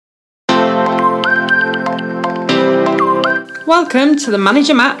Welcome to the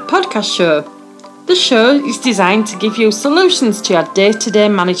Manager Matt podcast show. The show is designed to give you solutions to your day-to-day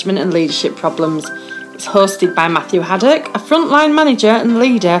management and leadership problems. It's hosted by Matthew Haddock, a frontline manager and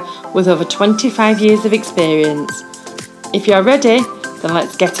leader with over 25 years of experience. If you're ready, then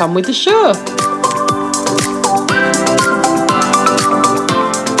let's get on with the show.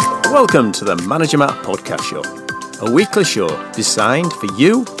 Welcome to the Manager Matt podcast show, a weekly show designed for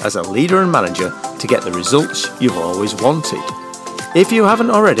you as a leader and manager to get the results you've always wanted. If you haven't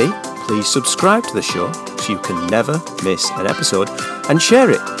already, please subscribe to the show so you can never miss an episode and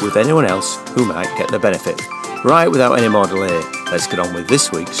share it with anyone else who might get the benefit. Right, without any more delay, let's get on with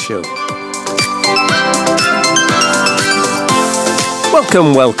this week's show.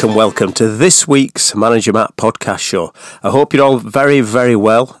 Welcome to this week's Manager Matt podcast show. I hope you're all very, very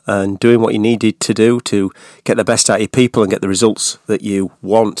well and doing what you needed to do to get the best out of your people and get the results that you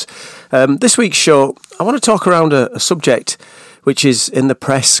want. This week's show, I want to talk around a subject which is in the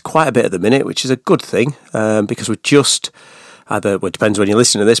press quite a bit at the minute, which is a good thing because we're just it depends when you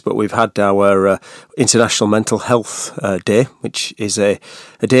listen to this, but we've had our International Mental Health Day, which is a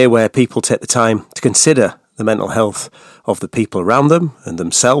day where people take the time to consider the mental health of the people around them and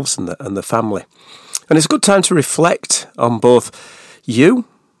themselves and the family. And it's a good time to reflect on both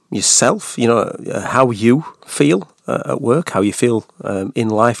yourself, how you feel at work, how you feel in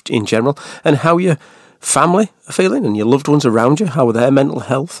life in general, and how your family are feeling and your loved ones around you, how are their mental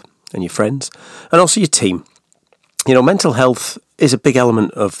health and your friends, and also your team. Mental health is a big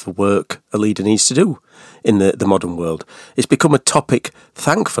element of the work a leader needs to do in the modern world. It's become a topic,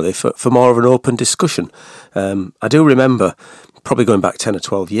 thankfully, for more of an open discussion. I do remember, probably going back 10 or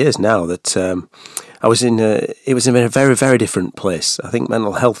 12 years now, that it was in a very, very different place. I think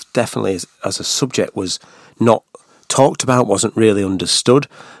mental health definitely as a subject was not talked about, wasn't really understood.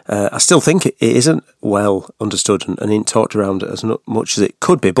 I still think it isn't well understood and isn't talked around as much as it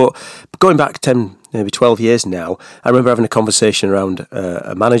could be. But going back 10, maybe 12 years now, I remember having a conversation around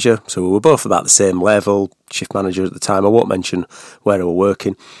a manager. So we were both about the same level, shift manager at the time. I won't mention where I were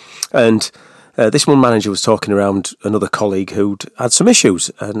working. And this one manager was talking around another colleague who'd had some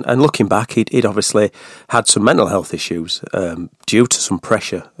issues. And looking back, he'd obviously had some mental health issues due to some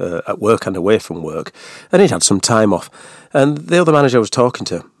pressure at work and away from work. And he'd had some time off. And the other manager I was talking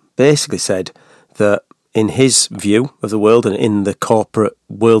to basically said that in his view of the world and in the corporate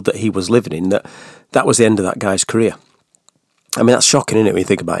world that he was living in, that was the end of that guy's career. I mean, that's shocking, isn't it, when you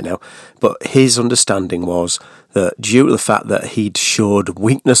think about it now? But his understanding was that due to the fact that he'd showed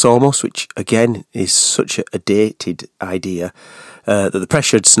weakness almost, which again is such a dated idea, that the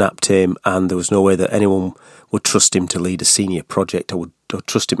pressure had snapped him and there was no way that anyone would trust him to lead a senior project or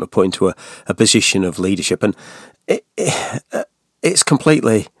trust him to put into a position of leadership. And it's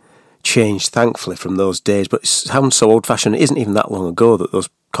completely changed, thankfully, from those days, but it sounds so old-fashioned. It isn't even that long ago that those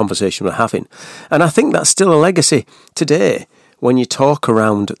conversations were having. And I think that's still a legacy today when you talk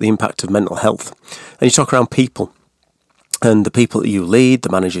around the impact of mental health and you talk around people and the people that you lead,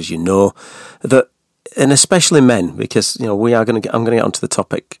 the managers and especially men, because I'm going to get onto the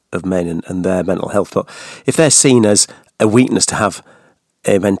topic of men and their mental health. But if they're seen as a weakness to have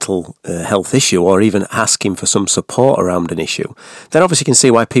a mental health issue or even asking for some support around an issue, then obviously you can see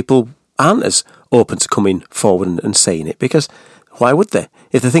why people aren't as open to coming forward and saying it, because why would they?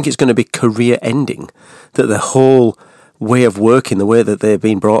 If they think it's going to be career ending, that the whole way of working, the way that they're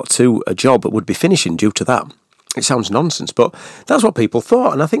being brought to a job would be finishing due to that. It sounds nonsense, but that's what people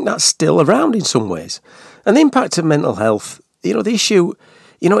thought, and I think that's still around in some ways. And the impact of mental health, the issue,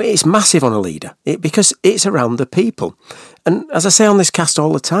 it's massive on a leader because it's around the people. And as I say on this cast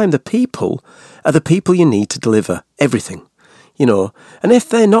all the time, the people are the people you need to deliver everything, And if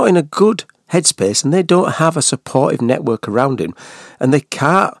they're not in a good headspace and they don't have a supportive network around them and they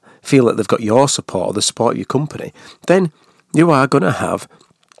can't feel that they've got your support or the support of your company, then you are going to have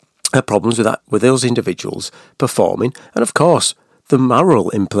problems with those individuals performing. And of course, the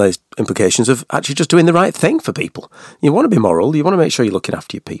moral implications of actually just doing the right thing for people. You want to be moral, you want to make sure you're looking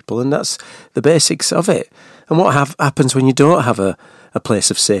after your people, and that's the basics of it. And what happens when you don't have a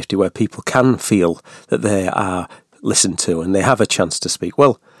place of safety where people can feel that they are listened to and they have a chance to speak?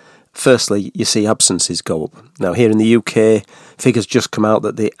 Well, firstly, you see absences go up. Now, here in the UK, figures just come out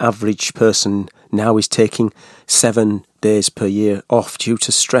that the average person now is taking 7 days per year off due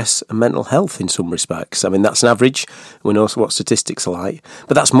to stress and mental health in some respects. I mean, that's an average. We know what statistics are like,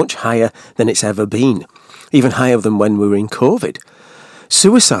 but that's much higher than it's ever been, even higher than when we were in COVID.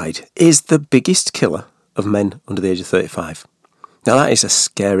 Suicide is the biggest killer of men under the age of 35. Now, that is a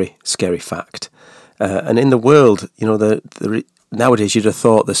scary, scary fact. And in the world, nowadays you'd have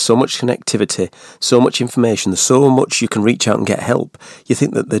thought there's so much connectivity, so much information, there's so much you can reach out and get help. You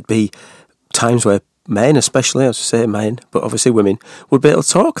think that there'd be times where men, especially, as I say men, but obviously women, would be able to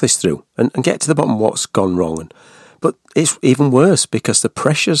talk this through and get to the bottom of what's gone wrong. But it's even worse because the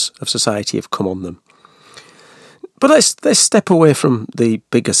pressures of society have come on them. But let's step away from the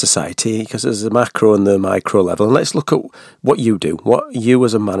bigger society, because there's the macro and the micro level, and let's look at what you do, what you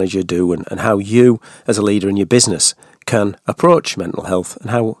as a manager do, and how you as a leader in your business can approach mental health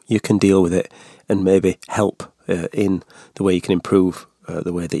and how you can deal with it and maybe help in the way you can improve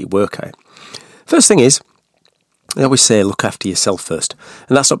the way that you work at it. First thing is, they always say look after yourself first,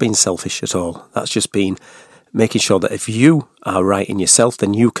 and that's not being selfish at all. That's just being making sure that if you are right in yourself,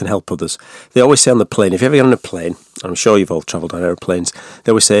 then you can help others. They always say on the plane, if you ever get on a plane, I'm sure you've all travelled on aeroplanes,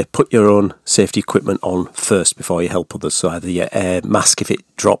 they always say put your own safety equipment on first before you help others. So either your air mask if it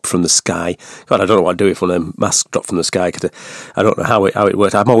dropped from the sky. God, I don't know what I'd do if one of them masks dropped from the sky, because I don't know how it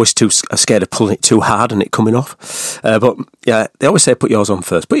works. I'm always too scared of pulling it too hard and it coming off. But yeah, they always say put yours on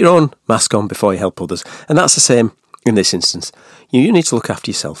first. Put your own mask on before you help others. And that's the same in this instance. You need to look after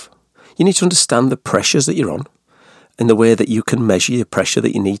yourself. You need to understand the pressures that you're on and the way that you can measure the pressure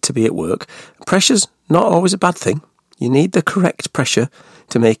that you need to be at work. Pressure's not always a bad thing. You need the correct pressure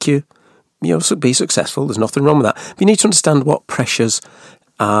to make you be successful. There's nothing wrong with that. But you need to understand what pressures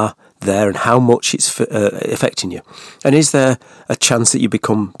are there and how much it's affecting you. And is there a chance that you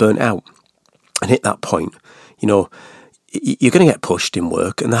become burnt out and hit that point? You're going to get pushed in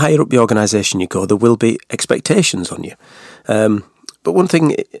work, and the higher up the organisation you go, there will be expectations on you. But one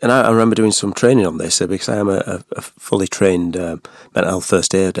thing, and I remember doing some training on this, because I am a fully trained mental health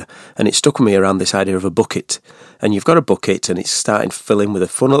first aider, and it stuck with me around this idea of a bucket. And you've got a bucket, and it's starting to fill in with a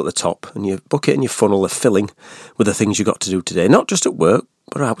funnel at the top, and your bucket and your funnel are filling with the things you've got to do today, not just at work,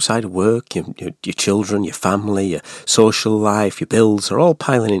 but outside of work. Your children, your family, your social life, your bills are all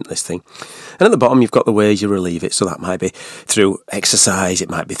piling into this thing. And at the bottom, you've got the ways you relieve it. So that might be through exercise, it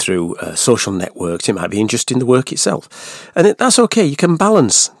might be through social networks, it might be just in the work itself. And that's okay. You can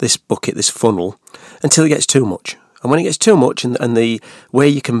balance this bucket, this funnel, until it gets too much. And when it gets too much and the way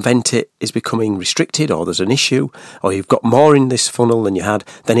you can vent it is becoming restricted, or there's an issue, or you've got more in this funnel than you had,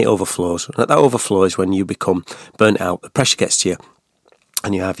 then it overflows. And that overflow is when you become burnt out, the pressure gets to you,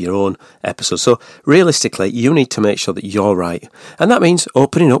 and you have your own episodes. So realistically, you need to make sure that you're right. And that means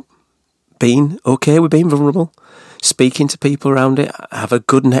opening up, being okay with being vulnerable, speaking to people around it, have a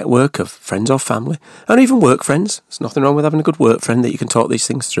good network of friends or family, and even work friends. There's nothing wrong with having a good work friend that you can talk these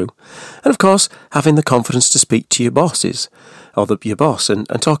things through. And of course, having the confidence to speak to your bosses, or your boss, and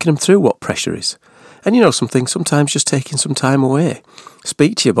talking them through what pressure is. And sometimes just taking some time away.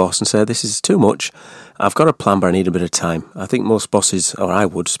 Speak to your boss and say, this is too much. I've got a plan, but I need a bit of time. I think most bosses, or I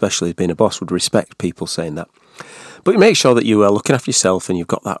would, especially being a boss, would respect people saying that. But make sure that you are looking after yourself and you've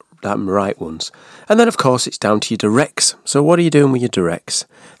got that right ones. And then, of course, it's down to your directs. So what are you doing with your directs?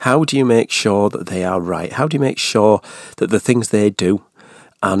 How do you make sure that they are right? How do you make sure that the things they do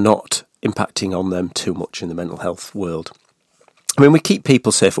are not impacting on them too much in the mental health world? I mean, we keep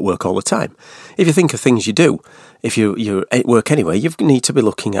people safe at work all the time. If you think of things you do, if you're at work anyway, you need to be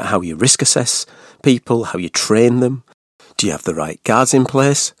looking at how you risk assess people, how you train them. Do you have the right guards in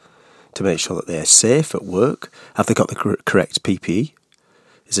place to make sure that they're safe at work? Have they got the correct PPE?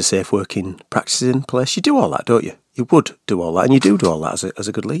 Is there safe working practices in place? You do all that, don't you? You would do all that, and you do all that as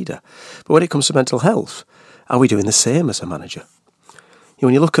a good leader. But when it comes to mental health, are we doing the same as a manager?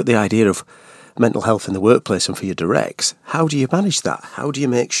 When you look at the idea of mental health in the workplace and for your directs, how do you manage that? How do you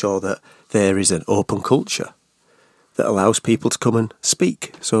make sure that there is an open culture that allows people to come and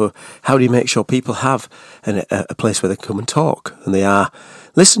speak? So how do you make sure people have a place where they come and talk and they are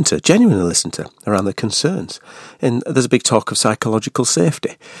genuinely listened to around their concerns? And there's a big talk of psychological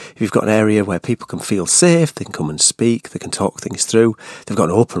safety. If you've got an area where people can feel safe, they can come and speak, they can talk things through, they've got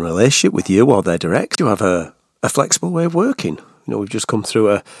an open relationship with you or their direct, you have a flexible way of working. We've just come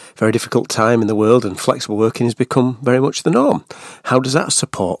through a very difficult time in the world, and flexible working has become very much the norm. How does that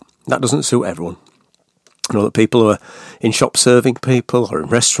support? That doesn't suit everyone. That people who are in shop serving people, or in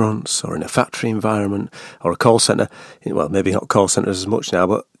restaurants, or in a factory environment, or a call centre, well, maybe not call centres as much now,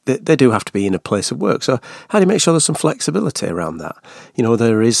 but they do have to be in a place of work. So how do you make sure there's some flexibility around that?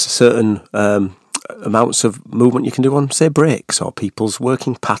 There is certain amounts of movement you can do on, say, breaks, or people's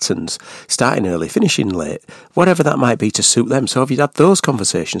working patterns, starting early, finishing late, whatever that might be to suit them. So if you'd had those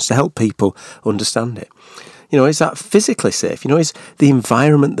conversations to help people understand it, is that physically safe? Is the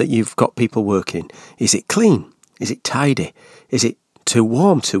environment that you've got people working in, is it clean? Is it tidy? Is it too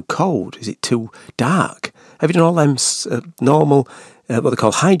warm, too cold? Is it too dark? Have you done all them normal, what they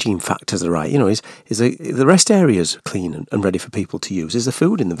call hygiene factors are right? Is the rest areas clean and ready for people to use? Is the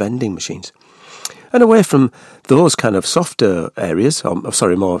food in the vending machines? And away from those kind of softer areas,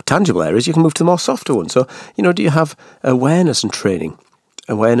 more tangible areas, you can move to the more softer ones. So, do you have awareness and training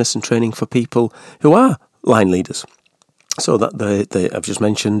for people who are line leaders? So that I've just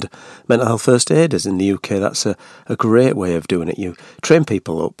mentioned mental health first aiders in the UK. That's a great way of doing it. You train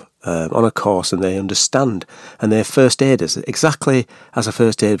people up on a course, and they understand, and they're first aiders exactly as a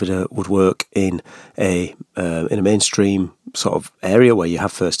first aider would work in a mainstream sort of area where you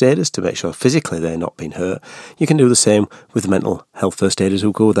have first aiders to make sure physically they're not being hurt. You can do the same with the mental health first aiders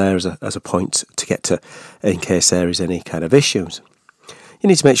who go there as a point to get to in case there is any kind of issues. You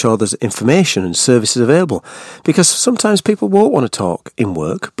need to make sure there's information and services available, because sometimes people won't want to talk in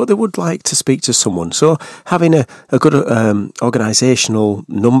work, but they would like to speak to someone. So having a good organisational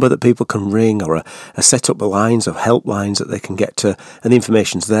number that people can ring, or a set up of lines of helplines that they can get to, and the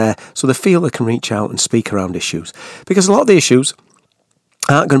information's there, so they feel they can reach out and speak around issues. Because a lot of the issues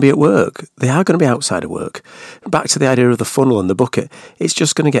aren't going to be at work. They are going to be outside of work. Back to the idea of the funnel and the bucket, it's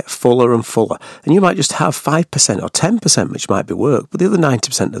just going to get fuller and fuller. And you might just have 5% or 10% which might be work, but the other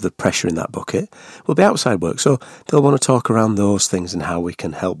 90% of the pressure in that bucket will be outside work. So they'll want to talk around those things and how we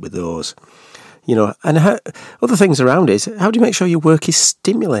can help with those. And other things around it is, how do you make sure your work is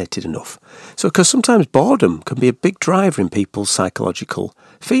stimulated enough? So, because sometimes boredom can be a big driver in people's psychological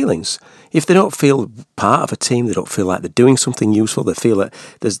feelings. If they don't feel part of a team, they don't feel like they're doing something useful, they feel that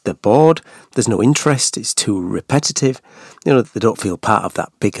they're bored, there's no interest, it's too repetitive, they don't feel part of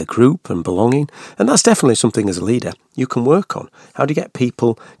that bigger group and belonging. And that's definitely something as a leader you can work on. How do you get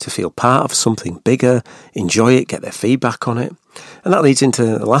people to feel part of something bigger, enjoy it, get their feedback on it? And that leads into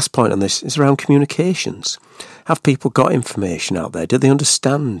the last point on this, is around communications. Have people got information out there? Do they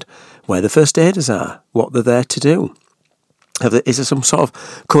understand where the first aiders are, what they're there to do? Is there some sort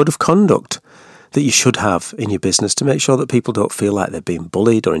of code of conduct that you should have in your business to make sure that people don't feel like they're being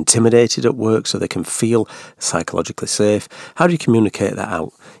bullied or intimidated at work, so they can feel psychologically safe? How do you communicate that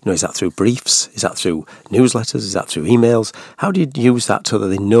out? Is that through briefs? Is that through newsletters? Is that through emails? How do you use that so that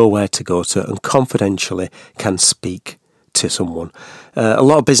they know where to go to and confidentially can speak to someone? A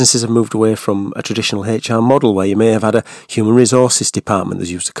lot of businesses have moved away from a traditional HR model where you may have had a human resources department, as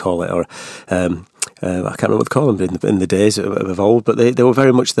you used to call it, or I can't remember what to call them in the days of old, but they were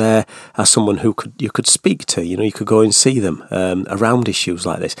very much there as someone who you could speak to. You could go and see them around issues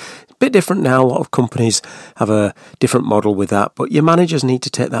like this. A bit different now. A lot of companies have a different model with that, but your managers need to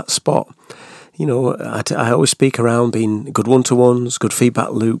take that spot. I always speak around being good one-to-ones, good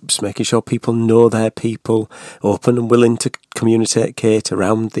feedback loops, making sure people know their people, open and willing to communicate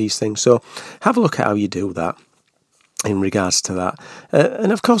around these things. So have a look at how you do that in regards to that.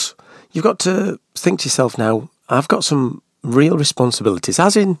 And of course, you've got to think to yourself now, I've got some real responsibilities,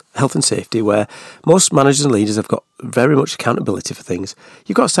 as in health and safety, where most managers and leaders have got very much accountability for things.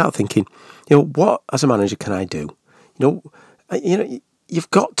 You've got to start thinking, what as a manager can I do? You've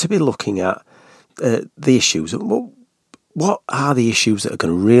got to be looking at the issues. What are the issues that are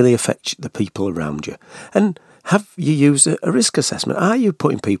going to really affect the people around you? And have you used a risk assessment? Are you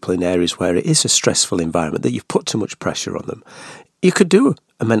putting people in areas where it is a stressful environment, that you've put too much pressure on them? You could do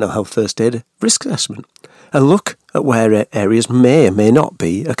a mental health first aid risk assessment and look at where areas may or may not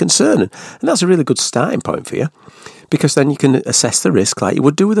be a concern. And that's a really good starting point for you, because then you can assess the risk like you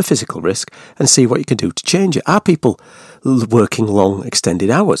would do with a physical risk and see what you can do to change it. Are people working long, extended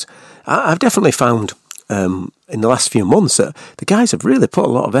hours? I've definitely found in the last few months that the guys have really put a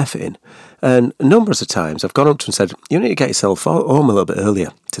lot of effort in. And numbers of times I've gone up to them and said, you need to get yourself home a little bit earlier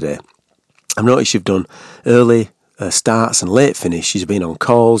today. I've noticed you've done early starts and late finishes, you've been on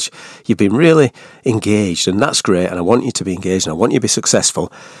calls, you've been really engaged, and that's great, and I want you to be engaged and I want you to be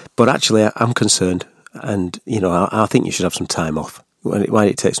successful, but actually I'm concerned, and I think you should have some time off. Why don't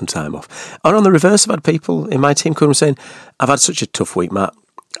you take some time off? Or on the reverse, I've had people in my team come and saying, I've had such a tough week, Matt,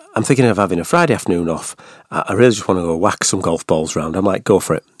 I'm thinking of having a Friday afternoon off. I really just want to go whack some golf balls round. I'm like, go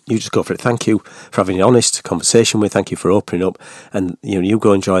for it. You just go for it. Thank you for having an honest conversation with. Thank you for opening up. And you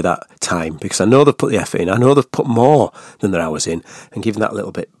go enjoy that time, because I know they've put the effort in. I know they've put more than their hours in, and giving that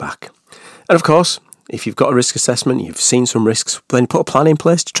little bit back. And of course, if you've got a risk assessment, you've seen some risks, then put a plan in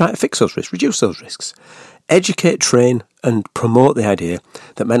place to try to fix those risks, reduce those risks. Educate, train, and promote the idea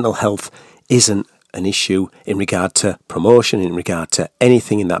that mental health isn't an issue in regard to promotion, in regard to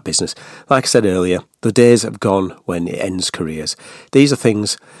anything in that business. Like I said earlier, the days have gone when it ends careers. These are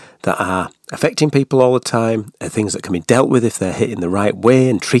things that are affecting people all the time, are things that can be dealt with if they're hit in the right way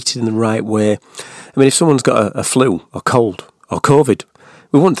and treated in the right way. I mean, if someone's got a flu or cold or COVID.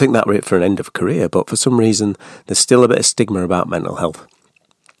 We wouldn't think that were it for an end of career, but for some reason there's still a bit of stigma about mental health.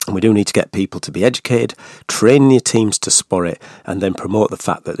 And we do need to get people to be educated, train your teams to spot it, and then promote the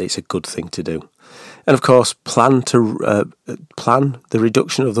fact that it's a good thing to do. And of course, plan the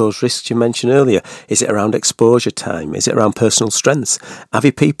reduction of those risks you mentioned earlier. Is it around exposure time? Is it around personal strengths? Have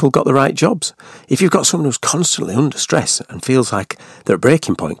your people got the right jobs? If you've got someone who's constantly under stress and feels like they're at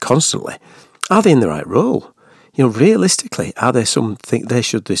breaking point constantly, are they in the right role? Realistically, are they something they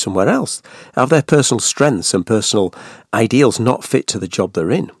should be somewhere else? Have their personal strengths and personal ideals not fit to the job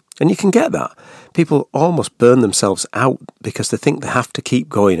they're in? And you can get that. People almost burn themselves out because they think they have to keep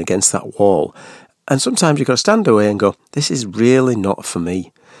going against that wall. And sometimes you've got to stand away and go, this is really not for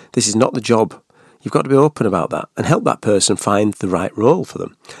me. This is not the job. You've got to be open about that and help that person find the right role for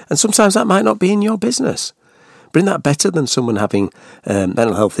them. And sometimes that might not be in your business. But isn't that better than someone having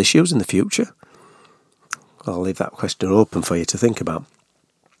mental health issues in the future? I'll leave that question open for you to think about.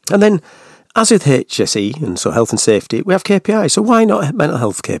 And then, as with HSE, and so health and safety, we have KPIs. So why not mental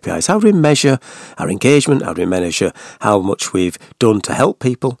health KPIs? How do we measure our engagement? How do we measure how much we've done to help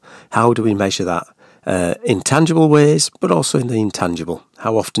people? How do we measure that in tangible ways, but also in the intangible?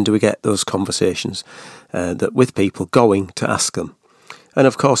 How often do we get those conversations that with people going to ask them? And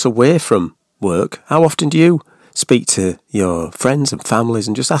of course, away from work, how often do you speak to your friends and families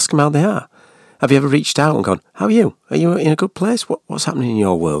and just ask them how they are? Have you ever reached out and gone, how are you? Are you in a good place? What's happening in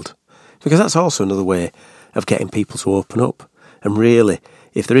your world? Because that's also another way of getting people to open up. And really,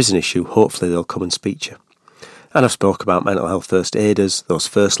 if there is an issue, hopefully they'll come and speak to you. And I've spoke about mental health first aiders, those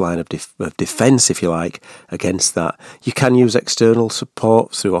first line of defence, if you like, against that. You can use external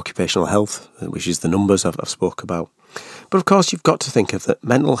support through occupational health, which is the numbers I've spoke about. But of course, you've got to think of that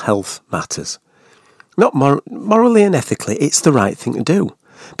mental health matters. Not morally and ethically, it's the right thing to do.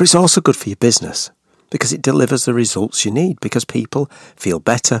 But it's also good for your business because it delivers the results you need, because people feel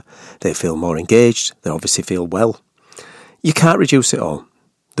better, they feel more engaged, they obviously feel well. You can't reduce it all.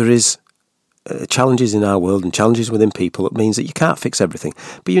 There is challenges in our world and challenges within people that means that you can't fix everything,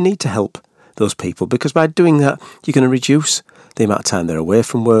 but you need to help those people, because by doing that, you're going to reduce the amount of time they're away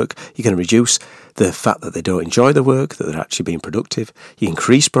from work, you're going to reduce the fact that they don't enjoy the work, that they're actually being productive, you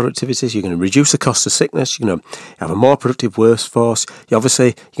increase productivity, you're going to reduce the cost of sickness, you're going to have a more productive workforce, you're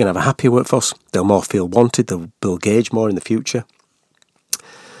going to have a happier workforce, they'll more feel wanted, they'll engage more in the future.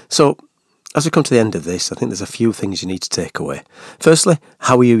 So, as we come to the end of this, I think there's a few things you need to take away. Firstly,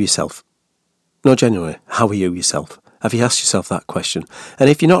 how are you yourself? No, genuinely, how are you yourself? Have you asked yourself that question? And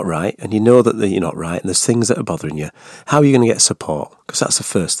if you're not right, and you know that you're not right, and there's things that are bothering you, how are you going to get support? Because that's the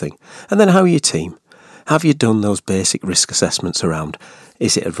first thing. And then how are your team? Have you done those basic risk assessments around,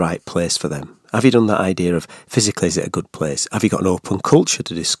 is it a right place for them? Have you done that idea of physically, is it a good place? Have you got an open culture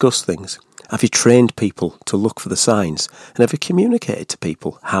to discuss things? Have you trained people to look for the signs? And have you communicated to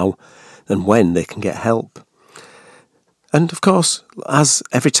people how and when they can get help? And of course, as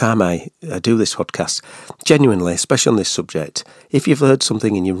every time I do this podcast, genuinely, especially on this subject, if you've heard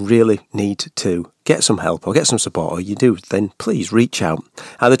something and you really need to get some help or get some support, or you do, then please reach out.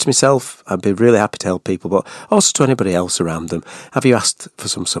 Either to myself, I'd be really happy to help people, but also to anybody else around them. Have you asked for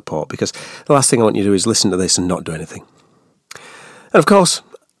some support? Because the last thing I want you to do is listen to this and not do anything. And of course,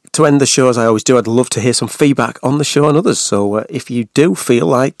 to end the show, as I always do, I'd love to hear some feedback on the show and others. So if you do feel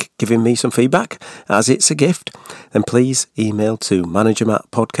like giving me some feedback, as it's a gift, then please email to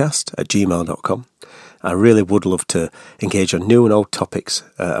managermattpodcast@gmail.com. I really would love to engage on new and old topics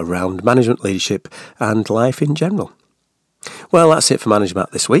around management, leadership and life in general. Well, that's it for Manager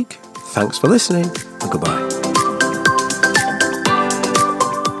Matt this week. Thanks for listening and goodbye.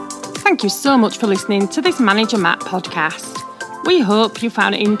 Thank you so much for listening to this Manager Matt podcast. We hope you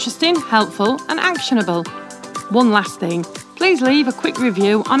found it interesting, helpful and actionable. One last thing, please leave a quick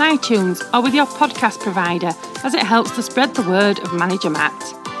review on iTunes or with your podcast provider, as it helps to spread the word of Manager Matt.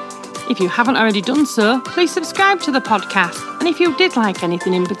 If you haven't already done so, please subscribe to the podcast, and if you did like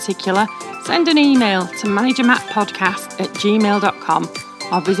anything in particular, send an email to managermattpodcast@gmail.com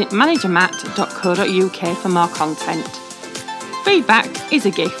or visit managermatt.co.uk for more content. Feedback is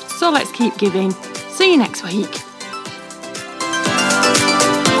a gift, so let's keep giving. See you next week.